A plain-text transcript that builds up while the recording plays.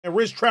And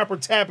Rich Trapper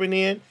tapping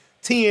in,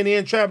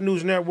 TNN Trap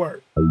News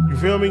Network. You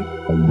feel me?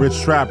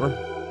 Rich Trapper.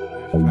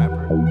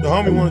 The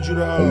homie wanted you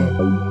to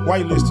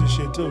whitelist this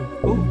shit too.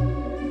 Who?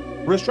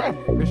 Rich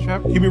Trapper. Rich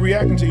Trapper? He be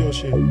reacting to your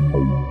shit.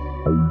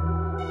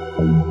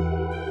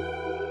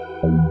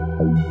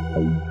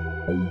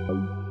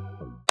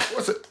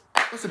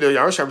 What's the deal,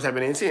 y'all? Rich Trapper's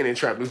happening in TNN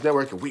Trap News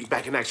Network, and we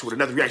back in action with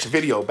another reaction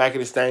video. Back in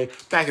this thing,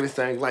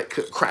 like,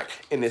 cook, crack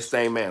in this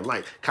thing, man.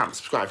 Like, comment,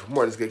 subscribe for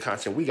more of this good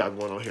content we got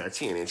going on here at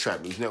TNN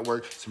Trap News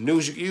Network. Some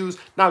news you can use,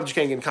 knowledge you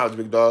can't get in college,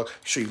 big dog.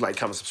 Make sure you like,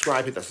 comment,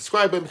 subscribe, hit that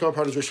subscribe button, become a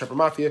part of the Rich Trapper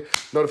Mafia.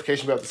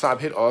 Notification bell at the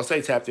top, hit all,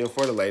 stay tapped in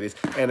for the latest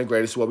and the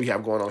greatest what we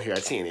have going on here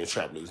at TNN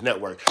Trap News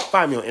Network.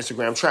 Find me on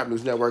Instagram, Trap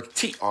News Network,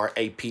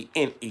 TRAPNEWS,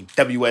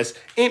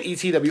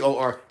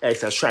 NETWORX,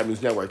 that's Trap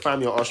News Network. Find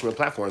me on all streaming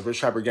platforms, Rich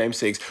Trapper Game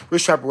 6,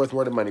 Rich Trapper Worth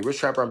More Than Money, Rich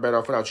Trapper I'm Better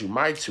Off Without You,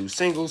 my two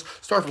singles,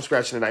 Start From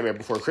Scratch and The Nightmare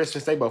Before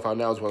Christmas. They both out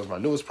now, as well as my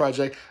newest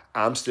project,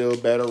 I'm Still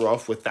Better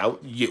Off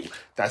Without You.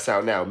 That's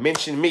out now.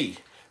 Mention me.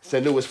 It's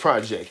the newest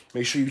project.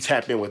 Make sure you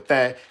tap in with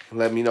that and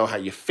let me know how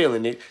you're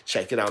feeling it.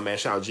 Check it out, man.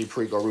 Shout out G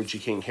Perico, Rucci,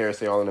 King Harris.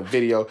 They all in the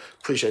video.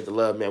 Appreciate the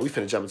love, man. We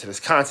finna jump into this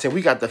content.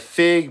 We got the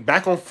Fig,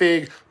 Back on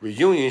Fig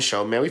reunion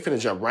show, man. We finna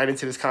jump right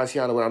into this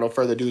content without no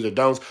further do's or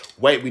don'ts.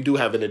 Wait, we do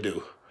have an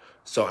ado.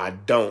 So I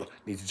don't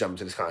need to jump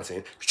into this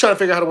content. If you're trying to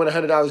figure out how to win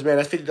 $100, man,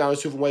 that's $50 two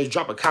different ways.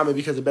 Drop a comment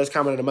because the best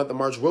comment of the month of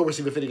March will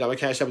receive a $50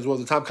 cash app, as well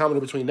as the top commenter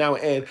between now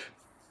and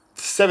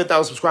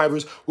 7,000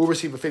 subscribers will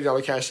receive a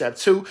 $50 cash app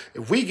too.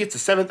 If we get to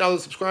 7,000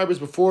 subscribers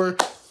before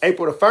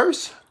April the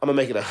 1st, I'm going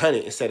to make it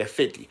 100 instead of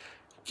 50.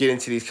 Get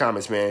into these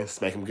comments, man.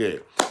 Let's make them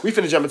good. We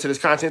finna jump into this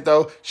content,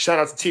 though. Shout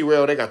out to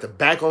T-Rail. They got the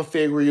Back on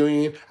Fig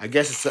reunion. I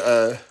guess it's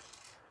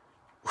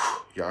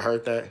y'all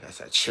heard that? That's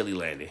that Chili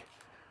Landy.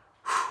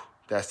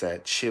 That's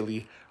that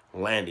Chili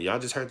Landy. Y'all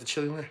just heard the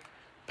Chili Landy?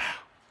 Pow.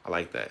 I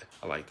like that.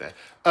 I like that.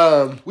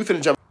 We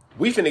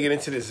finna get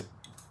into this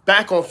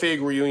Back on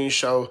Fig reunion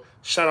show.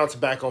 Shout out to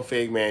Back on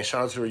Fig, man.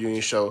 Shout out to the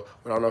reunion show.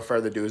 Without no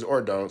further do's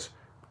or don'ts.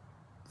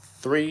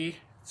 3,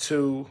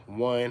 2,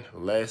 1,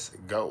 let's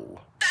go.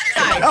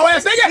 Oh,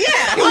 ass nigga!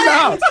 Yeah.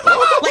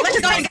 Like, let's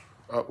just go ahead and...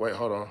 Oh, wait,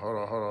 hold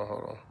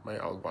on. Man,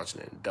 I was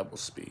watching it in double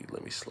speed.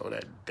 Let me slow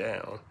that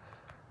down.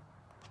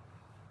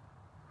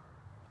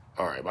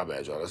 All right, my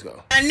bad, y'all. Let's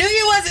go. I knew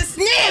you was a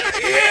snitch.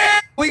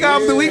 Yeah. We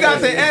got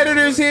the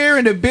editors here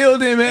in the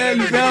building, man.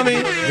 You feel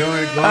me?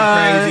 Going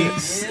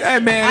crazy. Hey,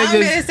 man. All I'm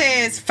gonna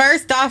say is,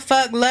 first off,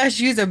 fuck Lush.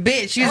 You's a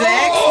bitch. You's an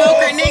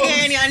ex-smoker nigga,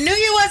 and I knew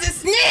you was a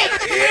snitch.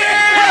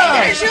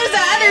 Yeah. Hey, she was the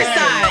other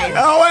side.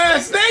 Oh,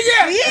 ass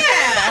nigga.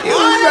 Yeah. You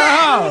was the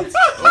house.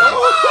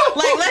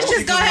 Like, let's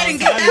just go ahead and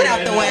get that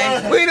out the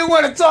way. We didn't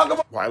want to talk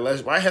about.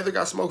 Why Heather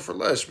got smoked for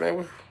Lush,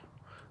 man?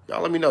 Y'all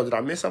let me know. Did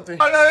I miss something?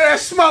 Oh, no, that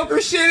smoker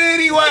shit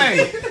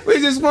anyway. We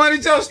just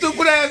wanted your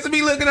stupid ass to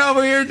be looking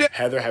over here.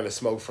 Heather having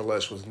smoked for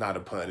Lush was not a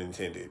pun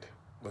intended.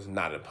 Was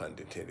not a pun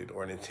intended,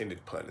 or an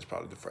intended pun is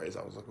probably the phrase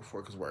I was looking for,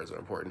 because words are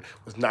important.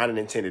 Was not an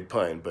intended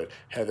pun, but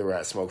Heather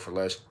had smoked for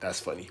Lush. That's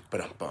funny.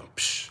 But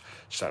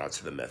shout out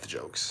to the meth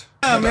jokes.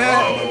 Yeah,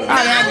 man.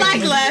 I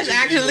like Lush,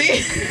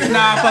 actually.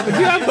 Nah, fucking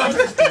you.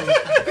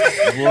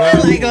 I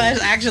like Lush,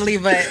 actually,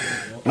 but...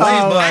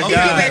 I think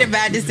you made a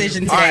bad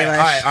decision today,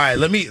 Lush. All right.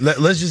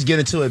 Let's just get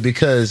into it,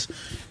 because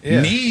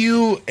me,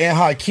 you, and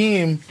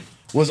Hakeem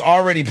was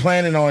already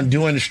planning on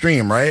doing the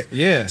stream, right?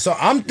 Yeah. So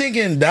I'm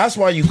thinking that's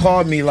why you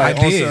called me, like,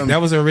 I did.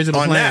 That was the original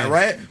on plan, that,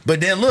 right?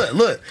 But then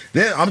look.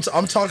 Then I'm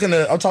talking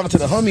to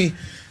the homie.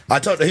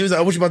 He was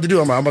like, "What you about to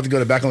do?" I'm about to go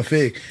to Back on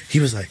Fig. He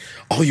was like,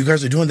 "Oh, you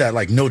guys are doing that,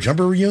 like, No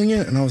Jumper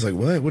reunion?" And I was like,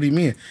 "What? What do you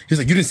mean?" He was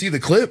like, "You didn't see the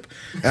clip?"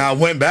 And I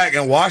went back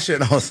and watched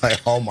it, and I was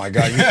like, "Oh my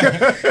god,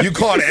 you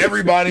called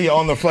everybody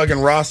on the fucking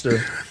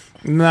roster."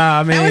 Nah,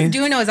 I mean, that was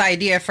Duno's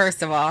idea,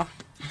 first of all.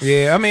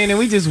 Yeah, I mean, and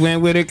we just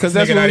went with it because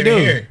that's what we do.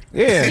 Here.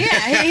 Yeah,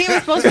 he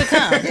was supposed to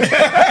come.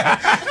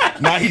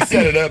 Nah, he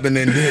set it up and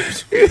then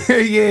dipped.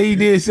 Yeah, he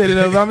did set it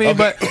up. I mean,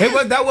 but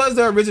that was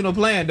the original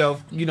plan,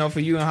 though. You know, for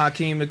you and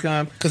Hakeem to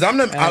come. Because I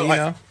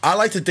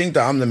like to think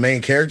that I'm the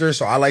main character,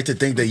 so I like to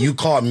think that you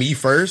called me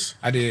first.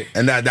 I did,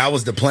 and that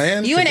was the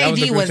plan. You and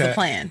AD was the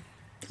plan.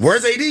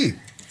 Where's AD?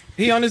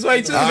 He on his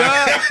way too, dog.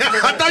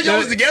 I thought y'all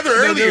was together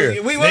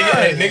earlier. We were.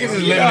 Niggas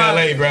is living in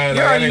LA, bro.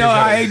 You already know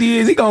how AD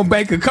is. He gonna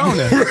bank a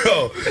corner.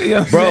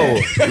 Bro,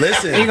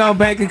 listen. He gonna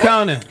bank a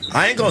corner.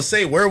 I ain't gonna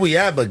say where we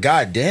at, but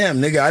goddamn,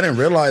 nigga, I didn't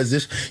realize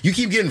this. You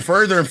keep getting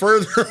further and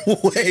further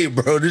away,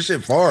 bro. This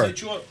shit far.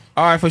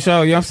 All right, for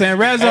sure. You know what I'm saying?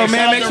 Rezo,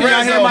 man. Make sure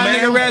y'all hear my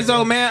nigga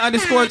Rezo, man.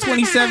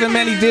 _27,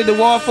 man. He did the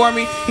wall for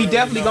me. He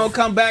definitely gonna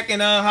come back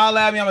and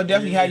holla at me. I'm gonna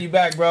definitely have you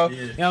back, bro.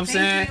 You know what I'm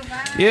saying?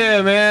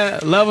 Yeah,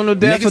 man. Love him to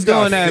death for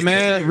doing that,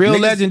 man. Real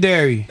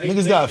legendary.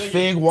 Niggas got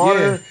fig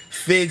water,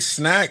 fig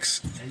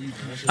snacks.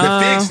 The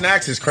fig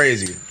snacks is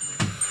crazy.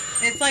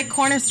 It's like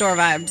corner store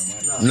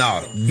vibes.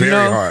 No, very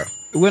hard.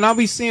 When I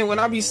be seeing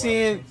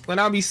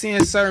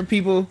certain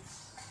people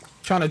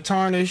trying to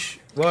tarnish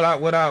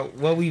what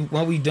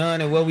we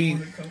done and what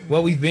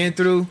we've been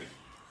through,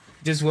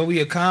 just what we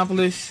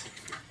accomplished,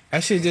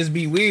 that should just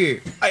be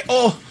weird. Like,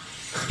 oh,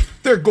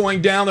 they're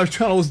going down, their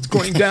channel is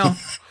going down.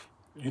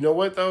 You know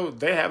what though?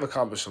 They have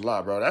accomplished a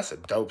lot, bro. That's a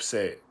dope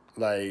set.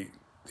 Like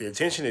the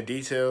attention to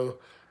detail.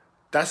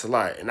 That's a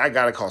lot, and I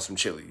gotta call some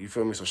chili. You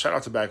feel me? So shout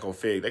out to Back on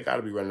Fig. They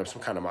gotta be running up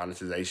some kind of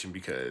monetization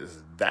because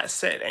that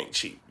set ain't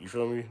cheap. You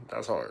feel me?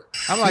 That's hard.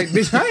 I'm like,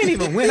 bitch, I ain't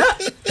even went up.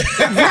 Right.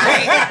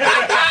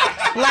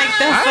 Like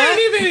the fuck? I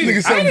ain't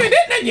even did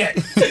that yet.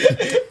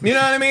 You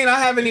know what I mean? I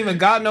haven't even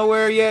got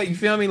nowhere yet. You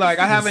feel me? Like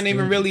I haven't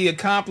even really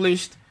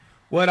accomplished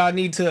what I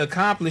need to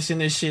accomplish in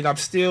this shit. I'm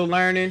still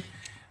learning.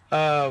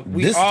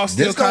 We all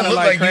still kind of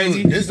like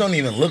crazy. This don't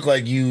even look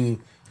like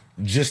you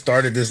just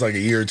started this like a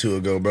year or two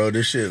ago, bro.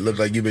 This shit look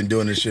like you've been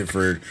doing this shit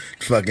for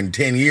fucking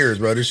 10 years,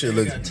 bro. This shit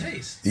look.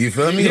 You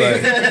feel me?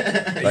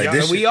 Like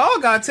this. We all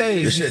got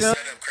taste. This shit You feel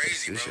set up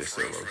crazy, This bro. shit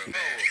so low key.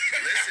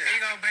 Listen,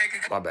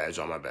 My bad,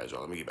 y'all.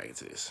 Let me get back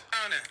into this.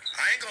 I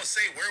ain't gonna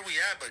say where we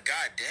at, but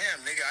goddamn,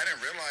 nigga, I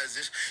didn't realize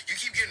this. You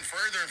keep getting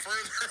further and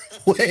further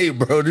away,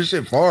 bro. This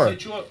shit far.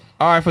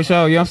 All right, for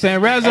sure. You know what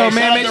I'm saying? Rezo,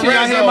 man. Make sure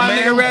y'all hit my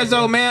nigga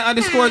Rezo, man.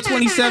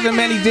 _27,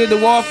 man. He did the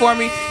wall for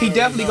me. He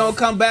definitely gonna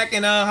come back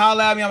and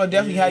holler at me. I'm gonna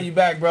definitely have you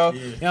back, bro. You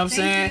know what I'm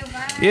saying?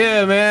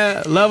 Yeah,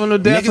 man. Love him to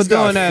death for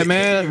doing that,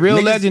 man.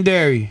 Real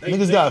legendary.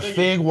 Niggas got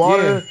fig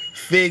water,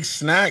 fig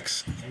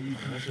snacks.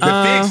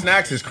 The fig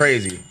snacks is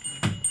crazy.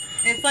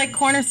 It's like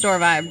corner store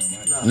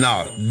vibes.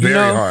 No,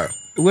 very hard.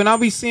 When I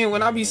be seeing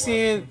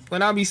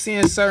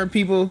certain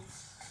people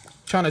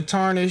trying to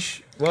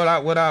tarnish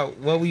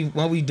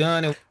what we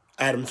done and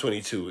Adam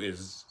 22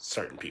 is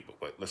certain people,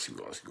 but let's see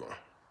what's going.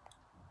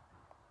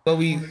 what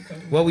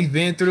we've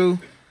been through,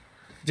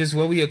 just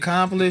what we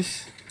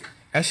accomplished,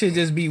 that shit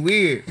just be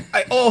weird.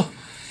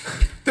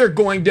 They're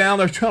going down,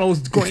 their channel is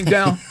going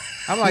down.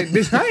 I'm like,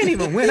 bitch, I ain't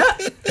even went up.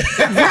 Right.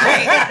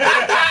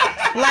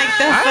 Like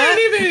the fuck? I ain't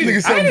even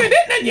did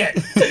that yet.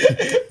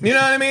 You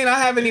know what I mean? I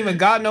haven't even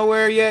got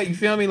nowhere yet. You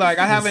feel me? Like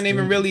I haven't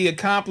even really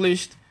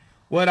accomplished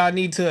what I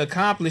need to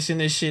accomplish in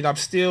this shit. I'm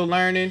still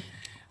learning.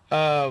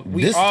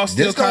 We all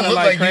still kind of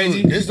like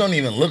crazy. This don't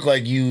even look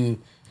like you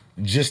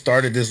just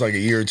started this like a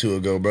year or two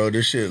ago, bro.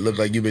 This shit look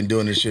like you've been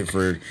doing this shit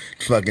for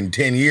fucking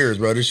 10 years,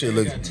 bro. This shit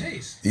look.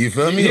 You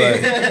feel me?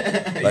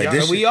 Like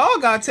this. We all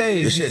got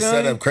taste. This shit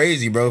set up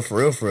crazy, bro.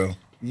 For real.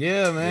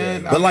 Yeah,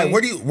 man. But like,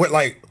 where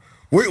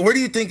do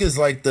you think is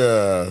like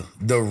the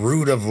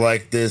root of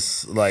like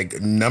this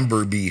like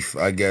number beef?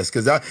 I guess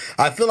because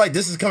I feel like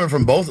this is coming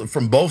from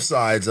both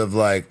sides of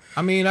like.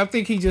 I mean, I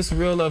think he just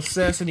real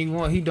obsessed and he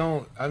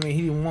don't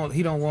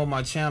want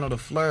my channel to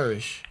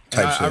flourish.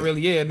 I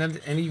really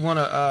and he want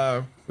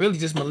to really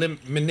just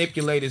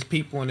manipulate his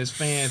people and his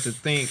fans to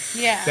think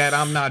that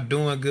I'm not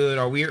doing good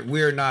or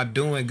we're not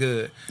doing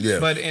good.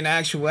 Yeah. But in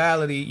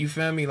actuality, you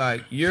feel me?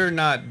 Like you're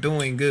not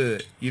doing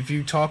good if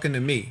you talking to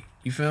me.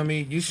 You feel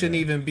me? You shouldn't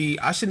even be.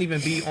 I shouldn't even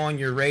be on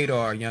your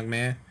radar, young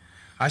man.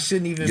 I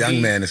shouldn't even.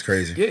 Young man is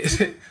crazy.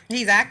 Yeah.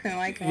 He's acting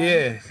like one.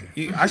 Yeah,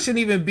 I shouldn't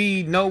even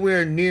be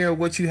nowhere near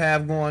what you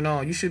have going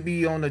on. You should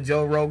be on the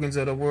Joe Rogans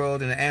of the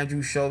world and the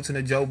Andrew Schultz and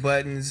the Joe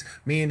Buttons,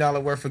 $1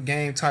 million worth of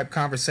game type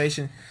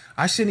conversation.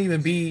 I shouldn't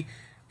even be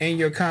in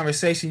your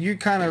conversation. You're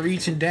kind of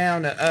reaching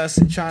down to us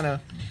and trying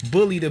to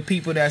bully the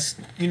people that's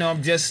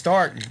just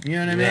starting. You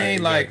know what I mean?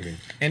 Exactly. Like,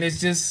 and it's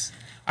just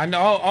I know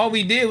all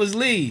we did was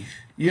leave.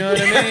 You know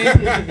what I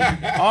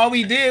mean? All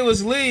we did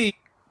was leave.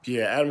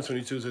 Yeah, Adam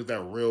 22 took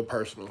that real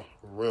personal.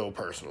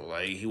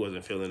 Like he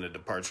wasn't feeling the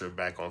departure of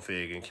Back on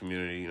Fig and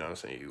Community. You know what I'm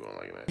saying? You weren't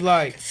like that.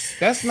 Like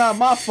that's not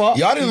my fault.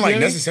 Y'all didn't like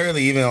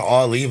necessarily even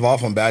all leave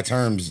off on bad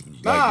terms.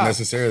 Like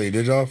necessarily,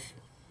 did y'all?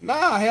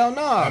 Nah, hell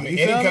no. I mean,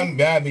 it didn't come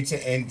bad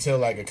until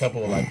like a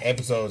couple of like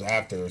episodes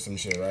after or some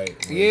shit, right?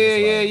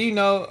 Yeah,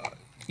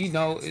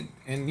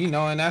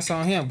 and that's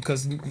on him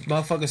because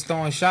motherfuckers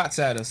throwing shots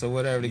at us or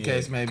whatever the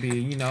case may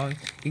be.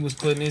 He was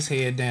putting his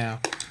head down.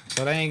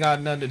 So they ain't got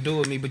nothing to do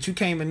with me. But you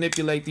can't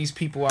manipulate these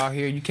people out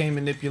here. You can't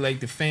manipulate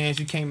the fans.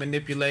 You can't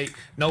manipulate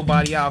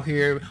nobody out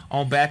here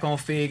on Back on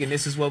Fig, and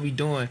this is what we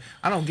doing.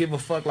 I don't give a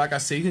fuck. Like I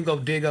said, you can go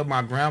dig up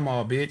my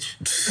grandma, bitch,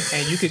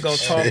 and you could go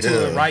talk to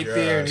her right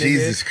there, nigga,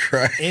 Jesus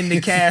Christ, in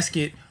the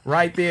casket.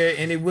 Right there,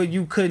 and what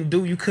you couldn't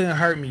do, you couldn't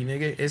hurt me,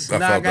 nigga. It's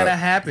not gonna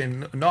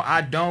happen. No,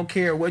 I don't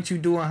care what you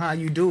do and how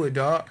you do it,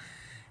 dog.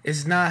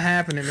 It's not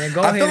happening, man.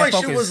 Go ahead. I feel like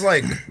and focus. she was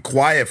like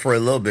quiet for a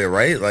little bit,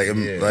 right? Like,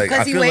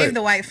 because he waved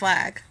the white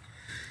flag.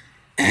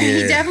 Yeah.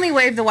 He definitely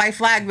waved the white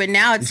flag, but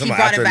now he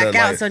brought it back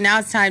out, so now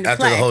it's time to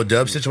play. After the whole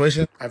Dub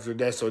situation? After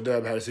that, so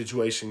Dub had a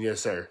situation,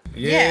 yes, sir.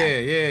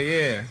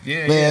 Yeah.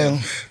 Man,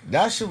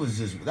 that shit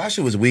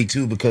was weak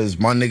too because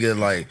my nigga,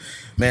 like,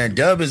 man,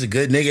 Dub is a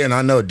good nigga, and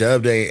I know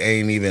Dub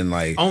ain't even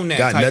like on that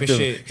got type nothing. Of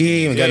shit.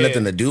 He ain't even got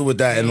nothing to do with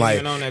that, and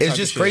like it's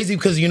just crazy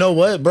because you know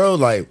what, bro?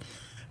 Like,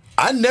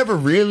 I never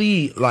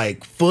really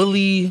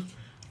fully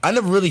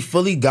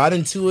got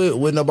into it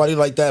with nobody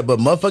like that, but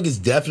motherfuckers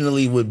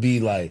definitely would be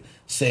like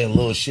saying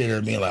little shit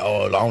or being like,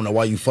 oh, I don't know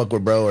why you fuck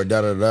with bro or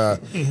da-da-da.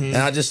 And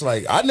I just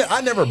like, I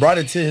never brought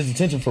it to his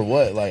attention for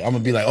what? Like, I'm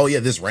gonna be like, oh yeah,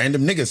 this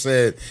random nigga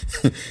said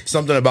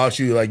something about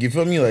you. Like, you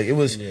feel me? Like, it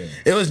was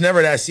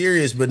never that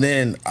serious. But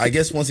then I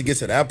guess once it gets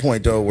to that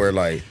point though, where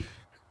like,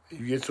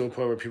 you get to a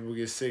point where people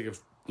get sick of,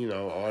 you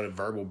know, all the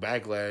verbal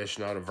backlash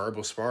and all the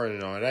verbal sparring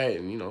and all that.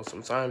 And, you know,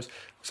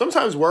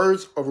 sometimes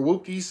words over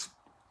whoopties,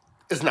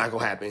 it's not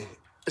going to happen.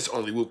 It's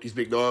only whoopties,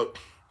 big dog.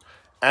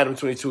 Adam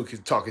 22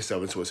 could talk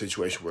himself into a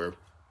situation where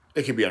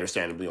it could be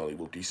understandably only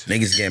whoopties.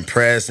 Niggas getting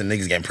pressed and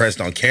niggas getting pressed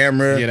on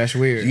camera. Yeah, that's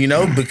weird. You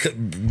know,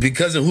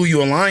 because of who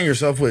you align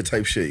yourself with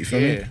type shit. You feel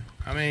me?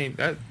 I mean,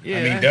 Dub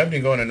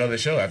didn't go on another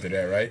show after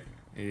that, right?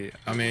 Yeah,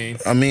 I mean,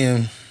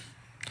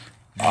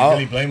 you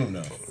really blame him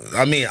though.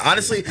 I mean,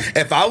 honestly,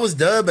 if I was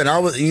Dub and I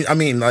was, I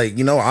mean, like,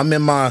 you know, I'm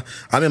in my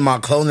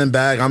clothing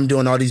bag. I'm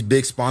doing all these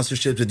big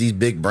sponsorships with these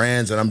big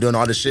brands, and I'm doing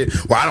all this shit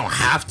where I don't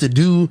have to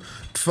do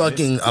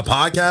fucking a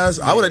podcast.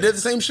 I would have did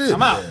the same shit.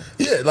 I'm out.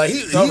 Yeah, like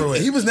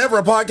he was never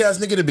a podcast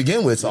nigga to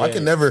begin with, so I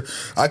can never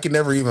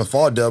even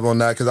fault Dub on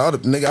that because I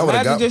would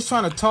have got just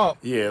trying to talk.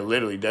 Yeah,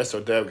 literally, that's so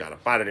Dub got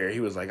up out of there. He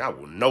was like, I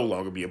will no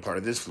longer be a part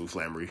of this flu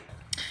flammery.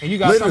 And you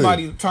got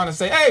somebody trying to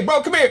say, "Hey,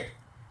 bro, come here."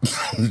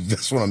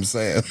 That's what I'm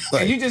saying.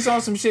 Like, and you just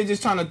on some shit,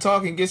 just trying to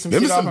talk and get some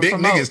shit off. Some big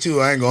niggas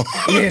too. I ain't gonna.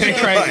 Yeah, they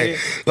crazy.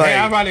 Hey,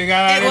 I probably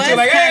got out of there.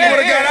 Like, hey, I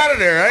would have got out of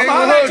there. I ain't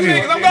gonna hold you.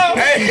 I'm going.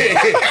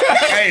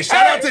 Hey,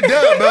 shout out to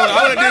Dub, bro.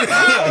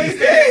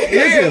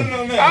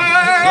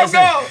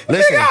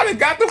 Listen. I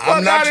got the fuck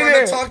I'm not out of trying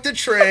there. to talk to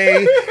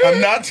Trey.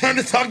 I'm not trying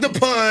to talk to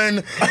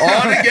Pun.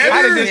 All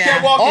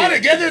together. All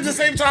together at the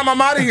same time. I'm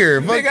out of here.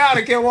 Nigga, I'd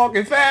have kept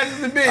walking fast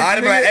as a bitch.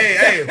 I'd have been like,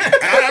 hey,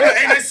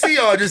 I see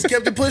y'all. Just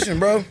kept it pushing,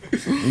 bro.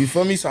 You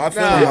feel me? So I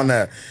feel him on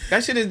that.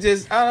 That shit is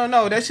just, I don't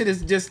know. That shit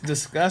is just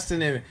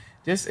disgusting and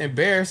just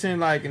embarrassing.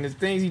 Like, and the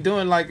things he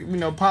doing, like, you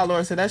know, Paul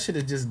Lord said, that shit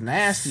is just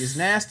nasty. It's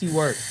nasty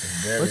work.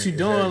 What you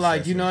doing,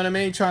 like, you know what I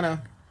mean? Trying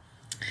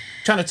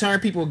to turn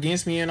people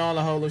against me and all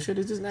the whole shit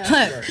is just nasty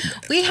work.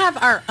 We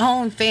have our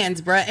own fans,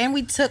 bruh, and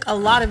we took a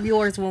lot of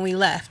yours when we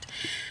left.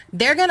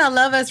 They're gonna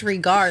love us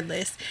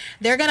regardless.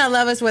 They're gonna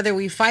love us whether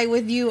we fight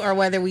with you or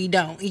whether we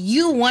don't.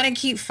 You want to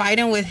keep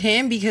fighting with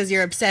him because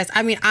you're obsessed.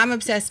 I mean, I'm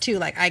obsessed too.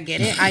 Like, I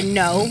get it. I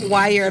know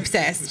why you're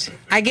obsessed.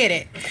 I get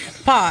it.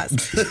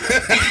 Pause.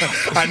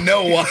 I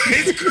know why.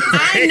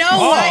 I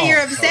know why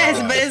you're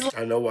obsessed, but it's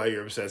I know why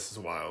you're obsessed is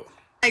wild.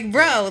 like,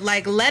 bro,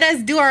 like, let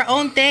us do our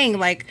own thing.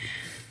 Like,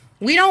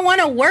 we don't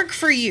want to work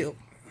for you.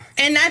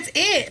 And that's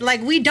it.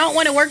 Like, we don't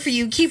want to work for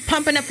you. Keep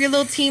pumping up your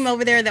little team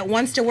over there that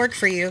wants to work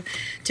for you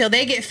till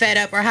they get fed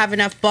up or have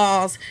enough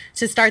balls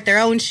to start their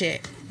own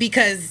shit.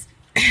 Because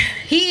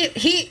they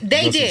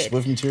did.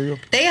 Swift material?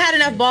 They had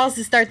enough balls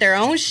to start their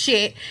own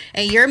shit,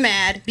 and you're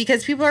mad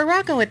because people are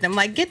rocking with them.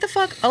 Like, get the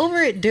fuck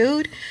over it,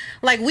 dude.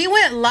 Like, we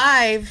went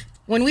live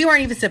when we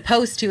weren't even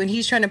supposed to, and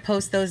he's trying to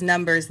post those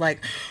numbers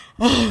like,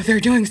 oh, they're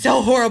doing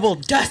so horrible.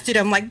 Dusted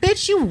them. Like,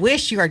 bitch, you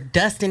wish you are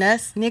dusting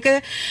us,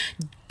 nigga.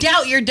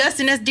 Doubt you're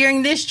dusting us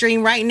during this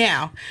stream right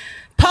now.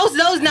 Post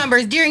those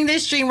numbers during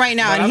this stream right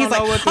now. And he's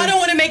like, I don't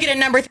want to make it a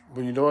number.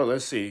 Well, you know what?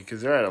 Let's see.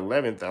 Because they're at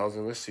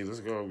 11,000. Let's see. Let's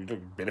go. We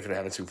benefit of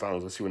having two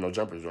finals. Let's see what no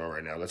jumpers are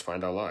right now. Let's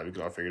find out live. We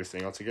can all figure this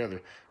thing out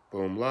together.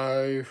 Boom,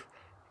 live.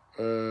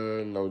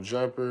 No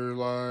jumper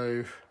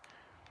live.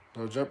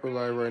 No jumper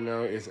live right now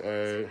is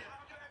at...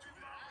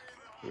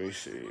 Let me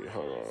see.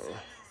 Hold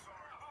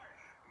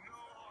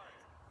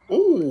on.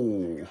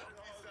 Ooh.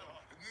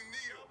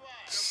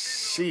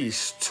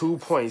 Sheesh,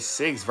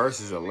 2.6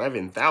 versus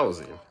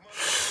 11,000.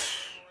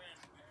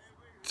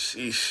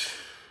 Sheesh.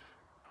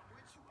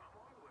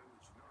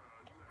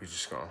 We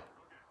just gone.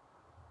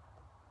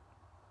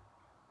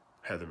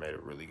 Heather made a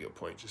really good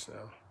point just now.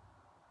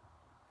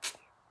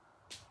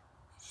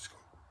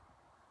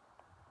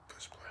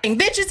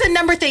 Bitch, it's a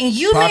number thing.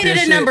 You made it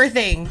a number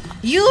thing.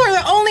 You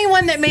are the only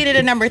one that made it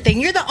a number thing.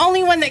 You're the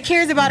only one that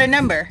cares about a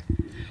number.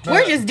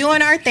 We're just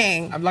doing our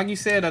thing. Like you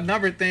said, a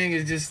number thing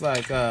is just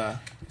like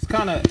it's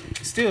kind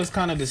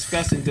of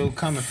disgusting, dude,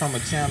 coming from a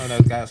channel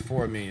that got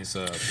 4 million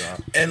subs,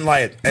 dog. And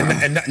like,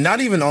 and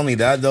not even only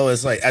that though.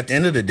 It's like at the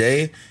end of the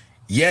day,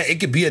 yeah, it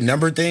could be a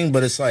number thing,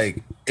 but it's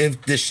like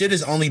if the shit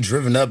is only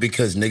driven up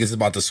because niggas is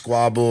about to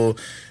squabble,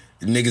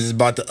 niggas is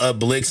about to up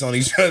blicks on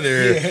each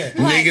other,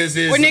 niggas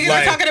is when niggas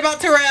like, are talking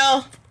about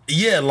Terrell.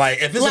 Yeah, like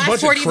if it's a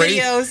bunch of crazy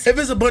videos. If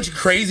it's a bunch of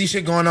crazy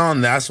shit going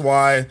on, that's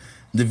why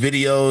the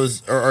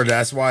videos or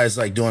that's why it's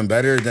like doing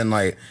better. Then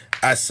like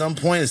at some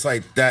point it's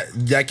like that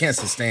can't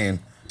sustain.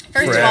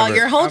 First of all,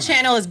 your whole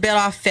channel is built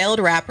off failed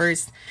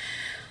rappers,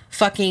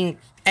 fucking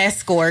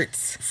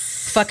escorts,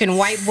 fucking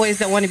white boys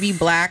that want to be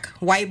black,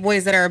 white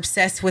boys that are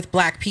obsessed with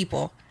black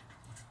people.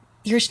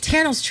 Your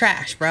channel's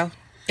trash, bro.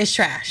 It's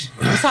trash.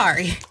 I'm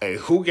sorry. Hey,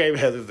 who gave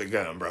Heather the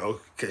gun, bro?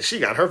 Because she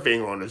got her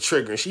finger on the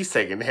trigger and she's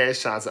taking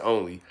headshots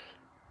only.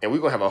 And we're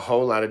going to have a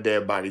whole lot of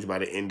dead bodies by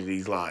the end of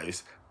these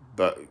lives.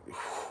 But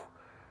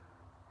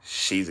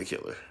she's a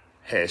killer.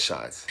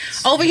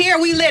 Headshots. Over here,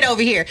 we lit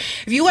over here.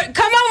 If you want,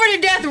 come over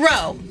to Death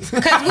Row.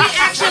 Because we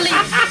actually,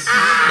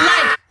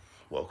 like...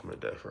 Welcome to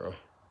Death Row.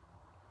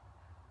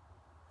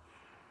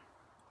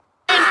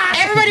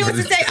 Everybody wants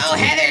to say, "Oh,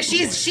 Heather,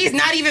 she's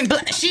not even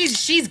black.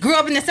 She's grew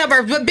up in the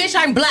suburbs." But bitch,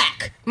 I'm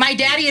black. My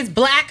daddy is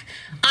black.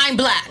 I'm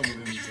black.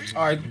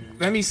 All right,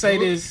 let me say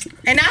this.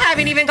 And I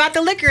haven't even got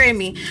the liquor in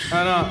me.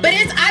 I know. But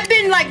I've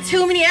been like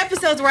too many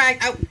episodes where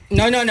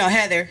no,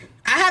 Heather.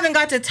 I haven't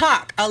got to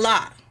talk a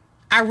lot.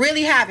 I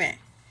really haven't.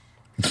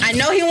 I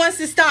know he wants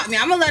to stop me.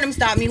 I'm gonna let him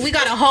stop me. We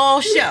got a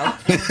whole show.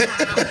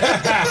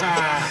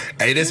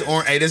 Hey, this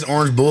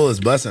orange bull is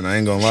busting. I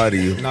ain't gonna lie to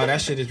you. No,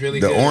 that shit is really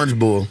The good. orange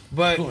bull.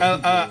 But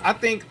I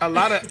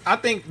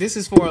think this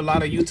is for a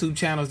lot of YouTube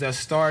channels that's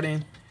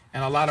starting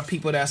and a lot of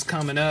people that's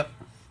coming up,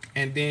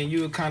 and then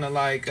you kind of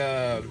like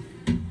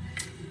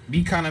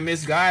be kind of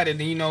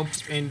misguided,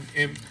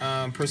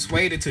 and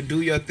persuaded to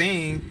do your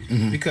thing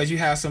because you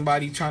have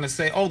somebody trying to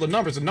say, "Oh, the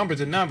numbers are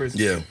numbers and numbers."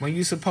 Yeah. When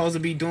you supposed to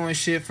be doing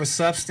shit for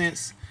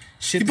substance,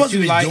 shit You that supposed to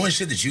you be like, doing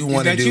shit that you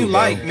want to that do, you bro.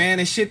 like, man,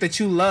 and shit that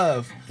you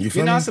love. You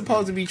feel You're not me?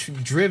 supposed to be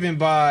driven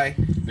by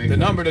the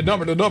number,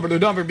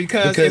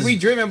 because if we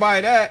driven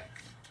by that,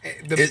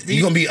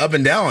 You're gonna be up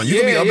and down. You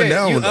gonna be up and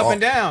down you with up all.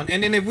 and down.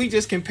 And then if we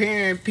just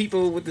comparing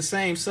people with the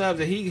same subs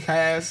that he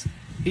has,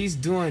 he's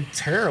doing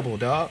terrible,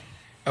 dog.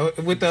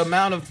 With the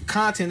amount of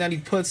content that he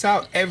puts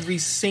out every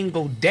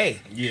single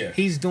day,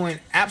 he's doing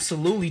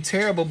absolutely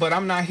terrible. But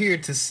I'm not here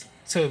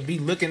to be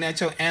looking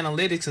at your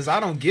analytics because I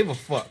don't give a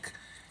fuck.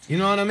 You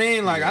know what I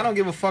mean? Like I don't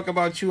give a fuck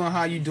about you and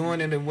how you doing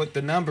it and what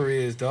the number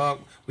is, dog.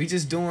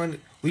 It's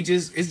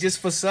just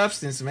for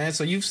substance, man.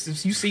 So you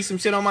see some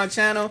shit on my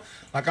channel,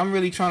 like I'm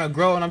really trying to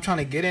grow and I'm trying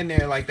to get in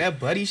there. Like that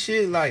buddy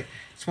shit, like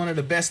it's one of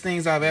the best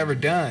things I've ever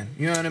done.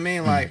 You know what I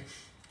mean? Like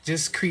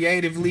just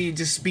creatively,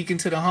 just speaking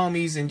to the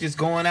homies and just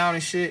going out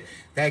and shit.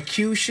 That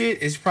Q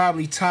shit is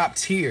probably top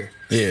tier.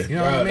 Yeah. You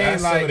know what I mean?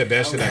 That's Like some of the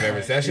best shit I've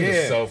ever seen. That shit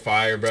was so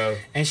fire, bro.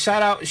 And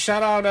shout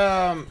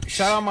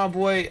out my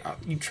boy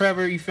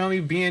Trevor, you feel me,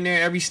 being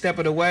there every step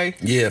of the way.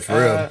 Yeah, for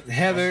real.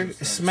 Heather,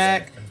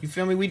 Smack, you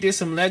feel me? We did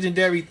some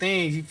legendary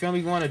things. You feel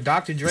me? Going to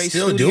Dr. Dre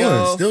Still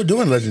studio.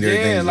 doing legendary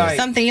Yeah, things. like-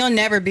 Something you'll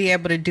never be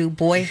able to do,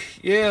 boy.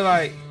 Yeah,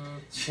 like,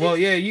 well,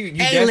 yeah, you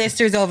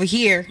A-listers over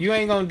here. you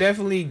ain't gonna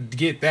definitely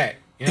get that.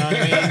 You know what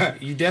I mean?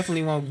 You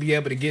definitely won't be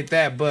able to get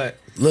that, but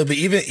Look, but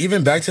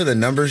even back to the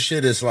numbers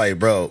shit, it's like,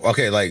 bro,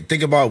 okay, like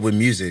think about with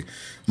music,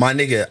 my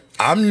nigga,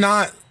 I'm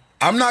not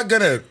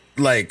gonna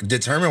like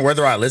determine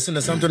whether I listen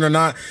to something or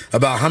not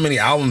about how many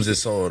albums it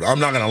sold. I'm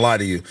not gonna lie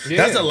to you. Yeah.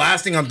 That's the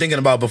last thing I'm thinking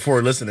about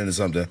before listening to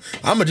something.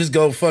 I'm gonna just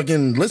go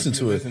fucking listen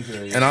to it,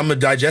 and I'm gonna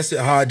digest it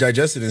how I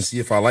digest it and see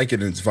if I like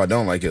it and if I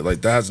don't like it.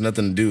 Like that has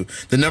nothing to do.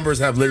 The numbers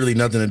have literally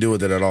nothing to do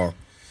with it at all.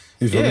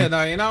 You feel yeah, me? no,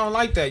 and I don't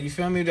like that. You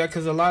feel me? That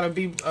because a lot of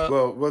people.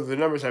 Well, whether the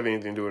numbers have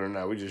anything to do with it or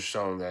not, we just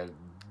shown that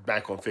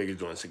Back on Figures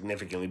doing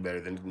significantly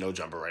better than No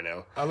Jumper right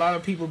now. A lot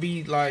of people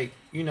be like,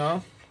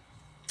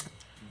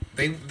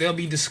 they'll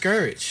be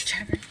discouraged.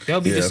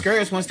 They'll be Yeah.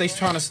 discouraged once they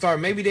trying to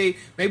start. Maybe they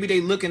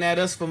looking at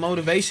us for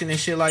motivation and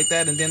shit like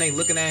that, and then they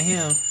looking at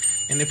him,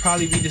 and they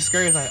probably be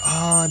discouraged, like,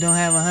 oh, I don't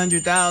have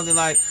 100,000,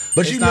 like,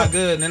 But it's you not know-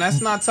 good, and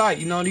that's not tight.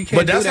 You know, you can't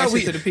But do that's that how shit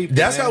we. to the people.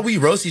 That's man. how we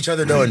roast each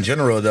other though. In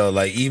general though,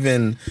 like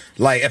even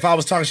like if I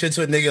was talking shit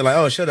to a nigga, like,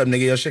 oh shut up,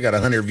 nigga, your shit got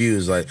 100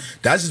 views. Like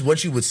that's just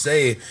what you would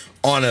say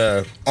on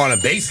a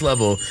base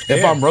level.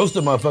 If I'm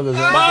roasting motherfuckers,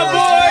 My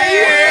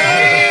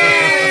boy,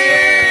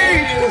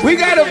 yeah! We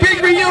got a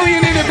big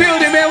reunion in the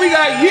building, man. We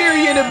got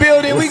Yuri in the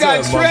building. We got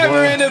up, my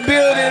Trevor boy? in the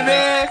building,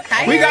 man.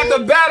 Hi, We got Yuri.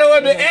 the battle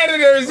of the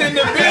editors in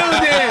the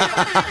building.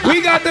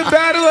 We got the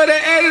battle of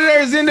the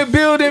editors in the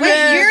building, Wait,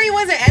 man. Yuri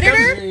was an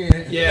editor?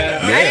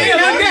 Yeah. didn't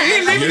know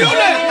He didn't do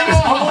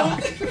that.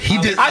 he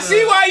did. I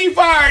see why you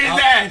fired his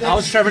ass. I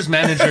was Trevor's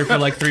manager for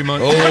like 3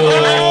 months.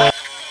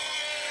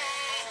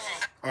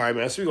 All right,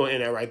 man. So we're going to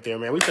end that right there,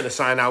 man. We finna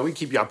sign out. We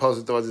keep y'all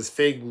posted though as this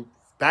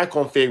Back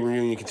on Fig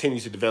reunion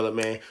continues to develop,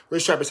 man.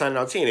 Rich Trapper signing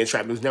out. TNN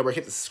Trap News Network.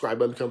 Hit the subscribe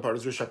button, become part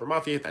of the Rich Trapper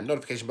Mafia. Hit that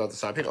notification bell at the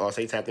top. Hit all,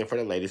 stay tapped in for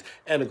the latest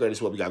and the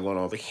greatest what we got going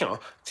on over here.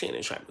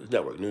 TNN Trap News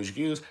Network. News you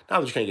can use,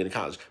 knowledge you can't get in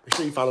college. Make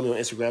sure you follow me on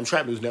Instagram,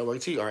 Trap News Network,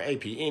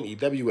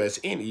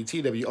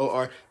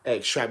 TRAPNEWSNETWORX,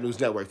 Trap News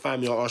Network. Find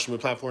me on all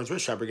streaming platforms.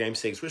 Rich Trapper Game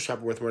 6, Rich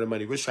Trapper Worth More Than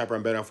Money, Rich Trapper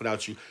I'm Better Off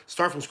Without You,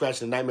 Start From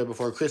Scratch, and The Nightmare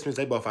Before Christmas.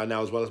 They both out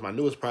now, as well as my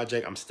newest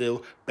project, I'm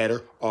Still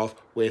Better Off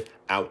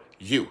Without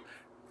You.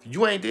 If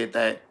you ain't did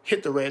that,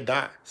 hit the red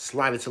dot,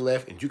 slide it to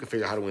left, and you can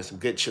figure out how to win some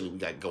good chili we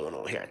got going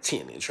on here at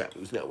TNN Trap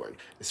News Network.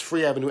 It's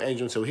free Avenue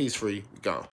Angel until he's free. We gone.